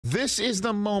This is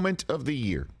the moment of the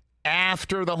year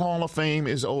after the Hall of Fame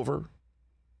is over.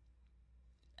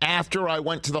 After I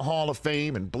went to the Hall of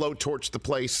Fame and blowtorched the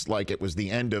place like it was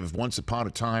the end of Once Upon a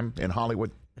Time in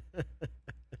Hollywood.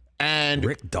 And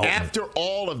after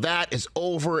all of that is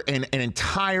over and an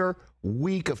entire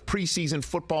week of preseason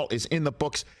football is in the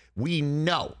books, we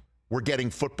know we're getting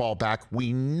football back.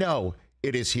 We know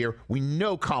it is here. We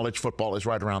know college football is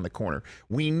right around the corner.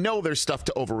 We know there's stuff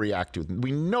to overreact to.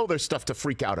 We know there's stuff to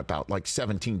freak out about, like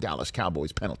 17 Dallas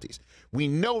Cowboys penalties. We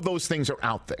know those things are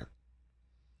out there.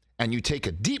 And you take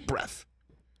a deep breath,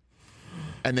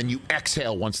 and then you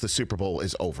exhale once the Super Bowl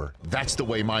is over. That's the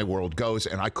way my world goes,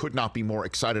 and I could not be more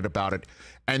excited about it.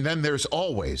 And then there's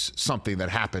always something that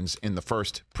happens in the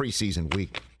first preseason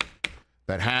week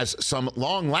that has some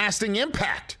long-lasting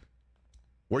impact,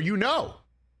 where you know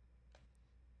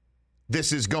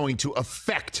this is going to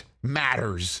affect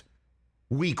matters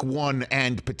week one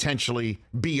and potentially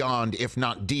beyond, if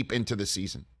not deep into the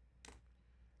season.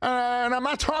 And I'm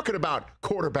not talking about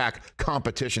quarterback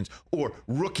competitions or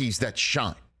rookies that shine.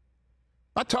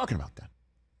 I'm not talking about that.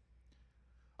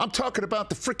 I'm talking about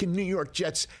the freaking New York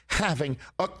Jets having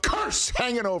a curse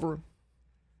hanging over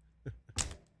them.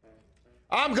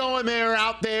 I'm going there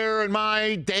out there in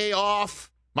my day off,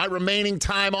 my remaining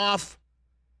time off.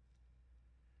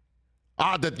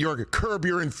 Odd that your Curb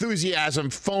Your Enthusiasm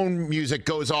phone music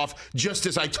goes off just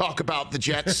as I talk about the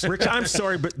Jets. Rich, I'm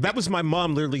sorry, but that was my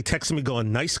mom literally texting me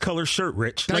going, nice color shirt,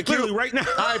 Rich. Thank you. Literally right now.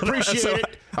 I appreciate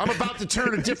it. I'm about to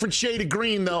turn a different shade of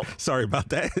green, though. Sorry about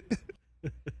that.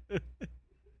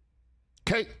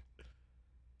 Okay.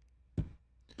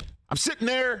 I'm sitting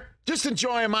there just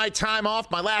enjoying my time off,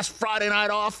 my last Friday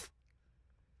night off.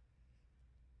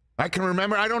 I can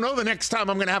remember, I don't know the next time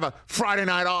I'm going to have a Friday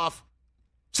night off.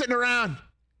 Sitting around.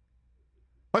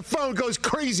 My phone goes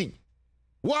crazy.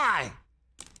 Why?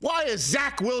 Why is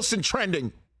Zach Wilson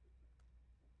trending?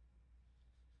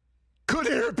 Could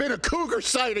it have been a cougar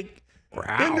sighting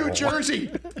in New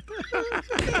Jersey?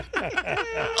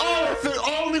 Oh, if it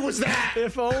only was that.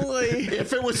 If only.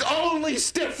 If it was only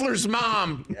Stifler's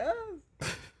mom. Yeah.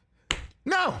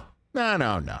 No.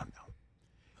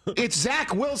 It's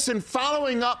Zach Wilson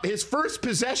following up his first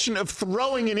possession of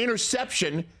throwing an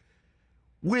interception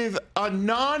with a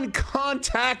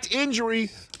non-contact injury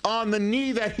on the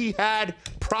knee that he had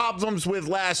problems with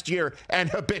last year and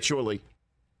habitually.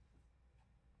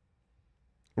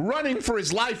 Running for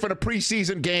his life in a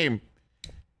preseason game.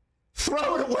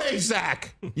 Throw it away,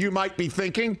 Zach. You might be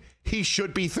thinking. He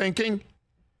should be thinking.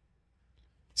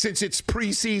 Since it's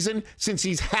preseason, since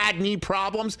he's had knee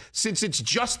problems, since it's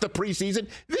just the preseason,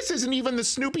 this isn't even the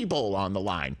Snoopy Bowl on the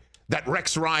line that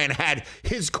Rex Ryan had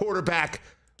his quarterback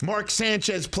Mark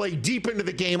Sanchez played deep into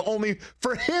the game only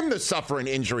for him to suffer an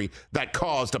injury that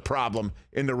caused a problem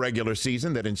in the regular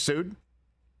season that ensued.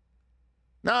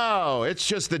 No, it's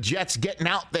just the Jets getting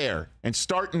out there and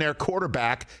starting their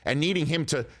quarterback and needing him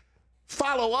to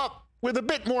follow up with a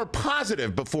bit more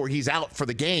positive before he's out for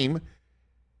the game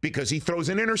because he throws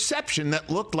an interception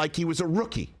that looked like he was a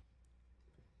rookie.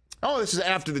 Oh, this is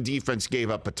after the defense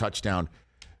gave up a touchdown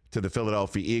to the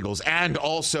Philadelphia Eagles and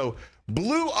also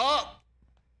blew up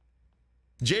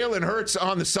Jalen Hurts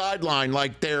on the sideline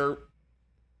like they're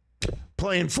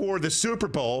playing for the Super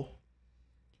Bowl,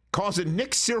 causing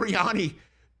Nick Sirianni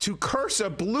to curse a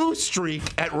blue streak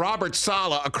at Robert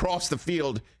Saleh across the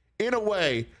field in a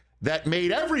way that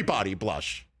made everybody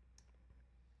blush.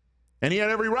 And he had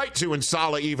every right to, and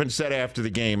Saleh even said after the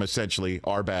game, essentially,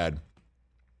 our bad.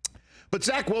 But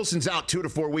Zach Wilson's out 2 to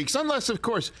 4 weeks, unless, of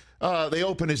course, they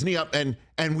open his knee up and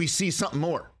we see something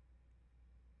more.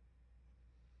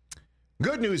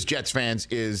 Good news, Jets fans,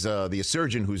 is the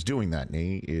surgeon who's doing that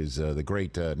knee is the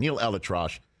great Neil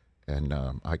Elitrosh, and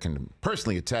I can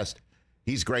personally attest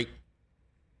he's great.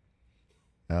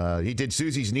 He did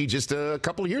Susie's knee just a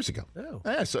couple of years ago. Oh.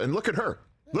 Yeah, and look at her.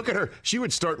 Look at her. She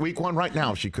would start week 1 right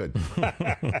now if she could.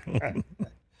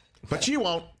 But she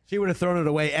won't. She would have thrown it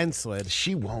away and slid.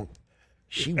 She won't.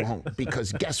 She won't,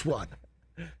 because guess what?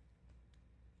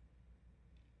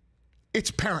 It's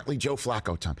apparently Joe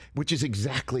Flacco time, which is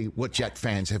exactly what Jet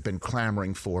fans have been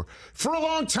clamoring for a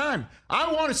long time.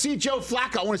 I want to see Joe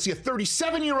Flacco. I want to see a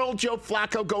 37-year-old Joe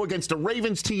Flacco go against a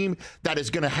Ravens team that is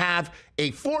going to have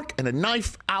a fork and a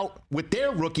knife out with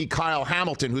their rookie Kyle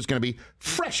Hamilton, who's going to be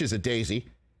fresh as a daisy.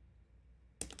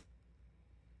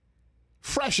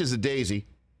 Fresh as a daisy.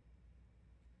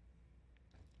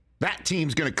 That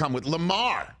team's going to come with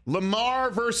Lamar.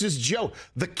 Lamar versus Joe.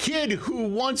 The kid who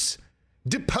once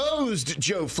deposed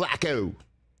Joe Flacco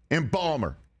and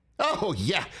Ballmer. Oh,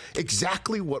 yeah,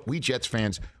 exactly what we Jets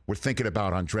fans were thinking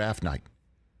about on draft night.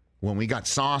 When we got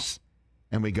Sauce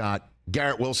and we got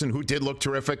Garrett Wilson, who did look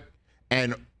terrific,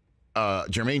 and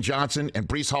Jermaine Johnson and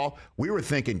Breece Hall, we were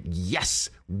thinking, yes,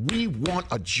 we want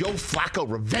a Joe Flacco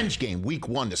revenge game week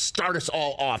 1 to start us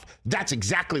all off. That's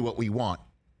exactly what we want.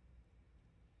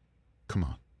 Come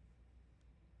on.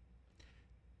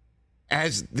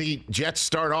 As the Jets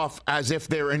start off as if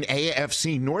they're an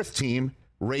AFC North team,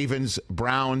 Ravens,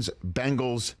 Browns,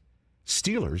 Bengals,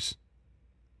 Steelers,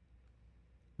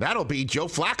 that'll be Joe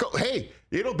Flacco. Hey,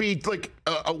 it'll be like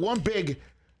a one big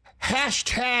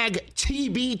hashtag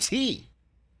TBT.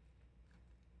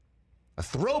 A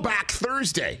throwback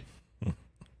Thursday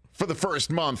for the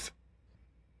first month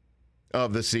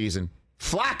of the season.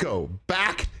 Flacco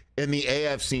back in the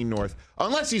AFC North,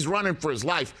 unless he's running for his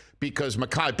life because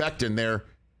Mekhi Becton, their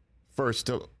first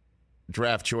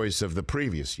draft choice of the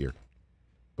previous year,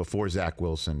 before Zach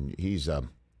Wilson, he's,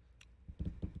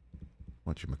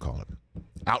 whatchamacallit,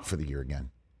 out for the year again.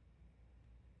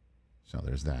 So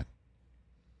there's that.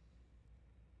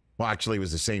 Well, actually, it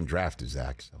was the same draft as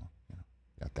Zach, so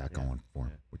got that going for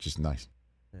him, which is nice.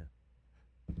 Yeah.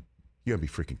 You gotta be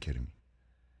freaking kidding me.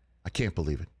 I can't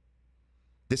believe it.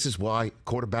 This is why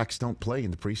quarterbacks don't play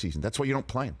in the preseason. That's why you don't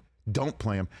play them. Don't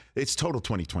play them. It's total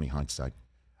 20/20 hindsight.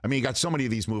 I mean, you got so many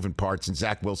of these moving parts and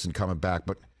Zach Wilson coming back,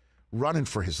 but running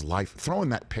for his life, throwing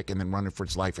that pick and then running for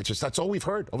his life. It's just, that's all we've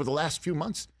heard over the last few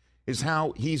months is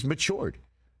how he's matured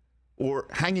or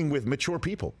hanging with mature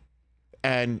people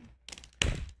and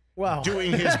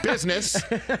doing his business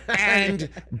and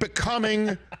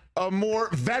becoming a more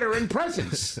veteran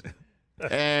presence.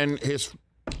 And his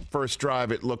first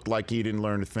drive, it looked like he didn't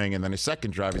learn a thing. And then his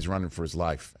second drive, he's running for his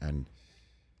life. And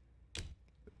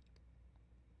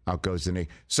out goes the knee.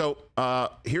 So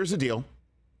here's the deal.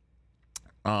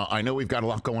 I know we've got a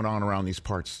lot going on around these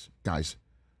parts, guys.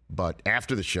 But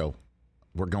after the show,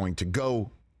 we're going to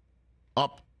go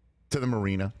up to the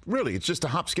marina. Really, it's just a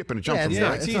hop, skip, and a jump from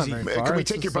there. It's easy. Can we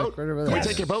take your boat? Can we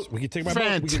take your boat? We can take my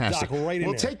Fantastic. boat. We can dock right in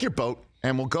we'll there. take your boat,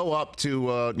 and we'll go up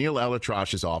to Neil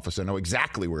Elatrosh's office. I know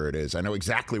exactly where it is. I know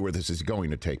exactly where this is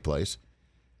going to take place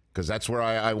because that's where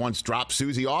I once dropped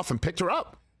Susie off and picked her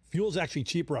up. Fuel's actually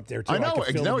cheaper up there, too. I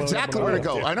know exactly where to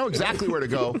go. I know exactly where to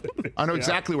go. I know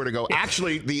exactly where to go.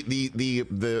 Actually,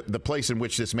 the place in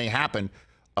which this may happen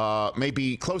may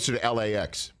be closer to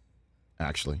LAX,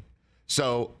 actually.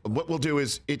 So what we'll do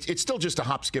is it's still just a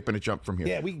hop, skip, and a jump from here.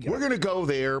 Yeah, we're going to go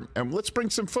there, and let's bring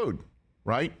some food,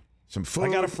 right? Some food.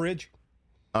 I got a fridge.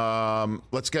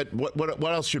 Let's get, what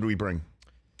else should we bring?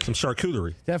 Some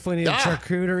charcuterie. Definitely need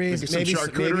charcuteries. Maybe some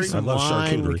charcuterie. Maybe some I love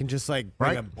wine. charcuterie. We can just like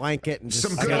bring a blanket and just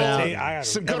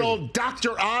Some good old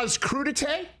Dr. Oz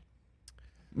crudité.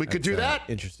 We could do that.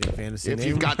 Interesting fantasy If name.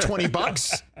 you've got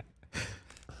 $20,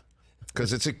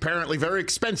 because it's apparently very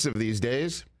expensive these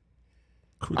days.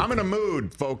 I'm in a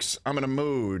mood, folks. I'm in a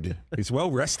mood. He's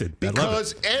well rested.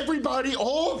 Because everybody,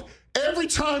 every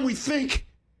time we think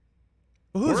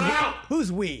we're out.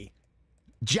 Who's we?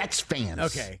 Jets fans.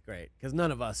 Okay, great. Because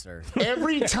none of us are.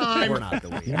 Every time We're not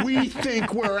the we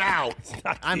think we're out.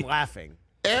 I'm laughing.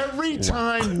 Every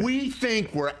time we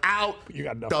think we're out, You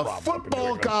got enough the problems.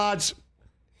 football gods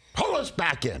pull us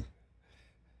back in.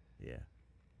 Yeah.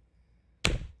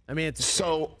 I mean, it's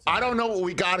So I don't know what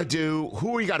we got to do,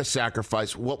 who we got to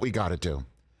sacrifice, what we got to do.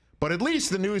 But at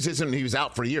least the news isn't he was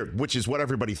out for a year, which is what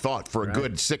everybody thought for a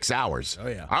good 6 hours. Oh,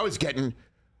 yeah. I was getting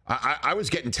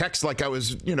texts like I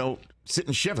was,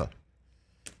 sitting shiva.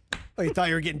 Oh, you thought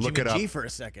you were getting Look Jimmy it G up. for a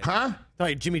second. Huh?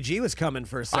 Thought Jimmy G was coming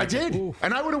for a second. I did. Oof.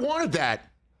 And I would have wanted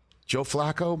that. Joe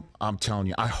Flacco, I'm telling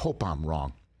you, I hope I'm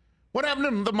wrong. What happened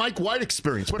to the Mike White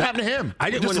experience? What happened to him? I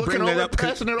didn't Just want to bring looking that over, up.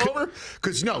 passing it over?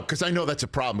 Because I know that's a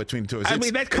problem between the two of us. I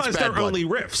mean, that caused our only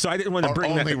riff, so I didn't want to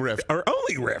bring only that. riff. Our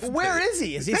only riff. Where is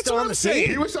he? Is he That's still what on I'm the saying.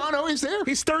 team? He was on. Oh, he's there.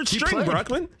 He's third He string, played.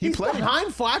 Brooklyn. He He's played. behind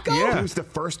Flacco? Yeah. He was the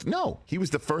first. No, he was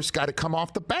the first guy to come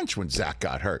off the bench when Zach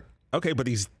got hurt. Okay, but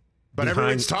he's But behind.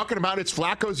 everyone's talking about it's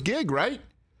Flacco's gig, right?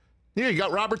 Yeah, you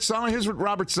got Robert Saleh. Here's what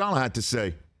Robert Saleh had to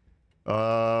say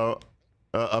about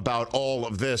all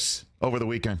of this over the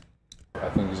weekend. I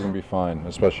think he's going to be fine,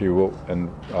 especially for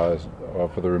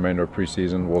the remainder of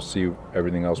preseason. We'll see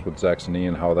everything else with Zach's knee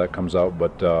and how that comes out.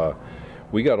 But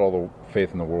we got all the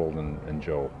faith in the world in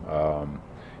Joe.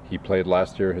 He played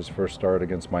last year, his first start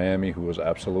against Miami, who was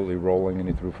absolutely rolling, and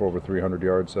he threw for over 300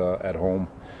 yards at home.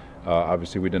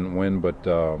 Obviously, we didn't win,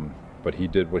 but he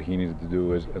did what he needed to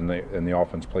do, and the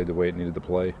offense played the way it needed to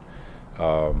play.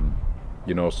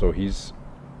 So he's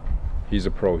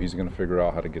a pro. He's going to figure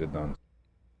out how to get it done.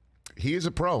 He is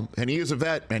a pro, and he is a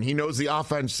vet, and he knows the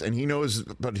offense, and he knows,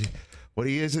 but what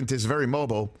he isn't is very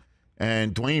mobile.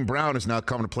 And Dwayne Brown is now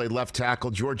coming to play left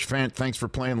tackle. George Fant, thanks for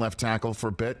playing left tackle for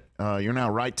a bit. You're now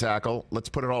right tackle. Let's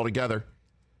put it all together.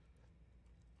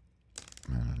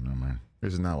 I don't know, man.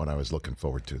 This is not what I was looking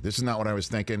forward to. This is not what I was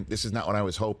thinking. This is not what I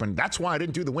was hoping. That's why I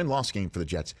didn't do the win-loss game for the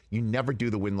Jets. You never do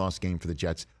the win-loss game for the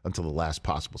Jets until the last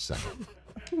possible second.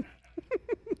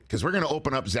 Because we're going to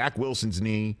open up Zach Wilson's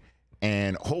knee,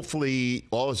 and hopefully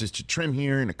all is just a trim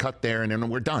here and a cut there, and then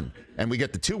we're done. And we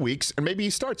get the 2 weeks, and maybe he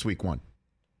starts week 1.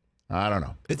 I don't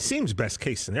know. It seems best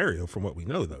case scenario from what we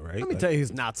know, though, right? Let me tell you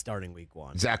who's not starting week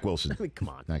 1. Zach Wilson. I mean, come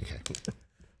on. Okay.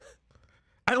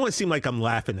 I don't want to seem like I'm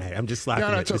laughing at it. I'm just laughing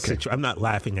at the situation. I'm not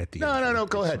laughing at the. No.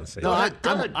 Go ahead. No,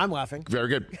 Go ahead. I'm laughing. Very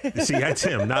good. See, that's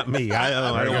him, not me.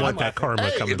 I don't want that karma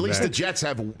Hey, coming at least back. the Jets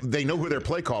they know who their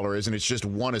play caller is, and it's just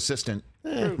one assistant.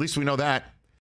 At least we know that.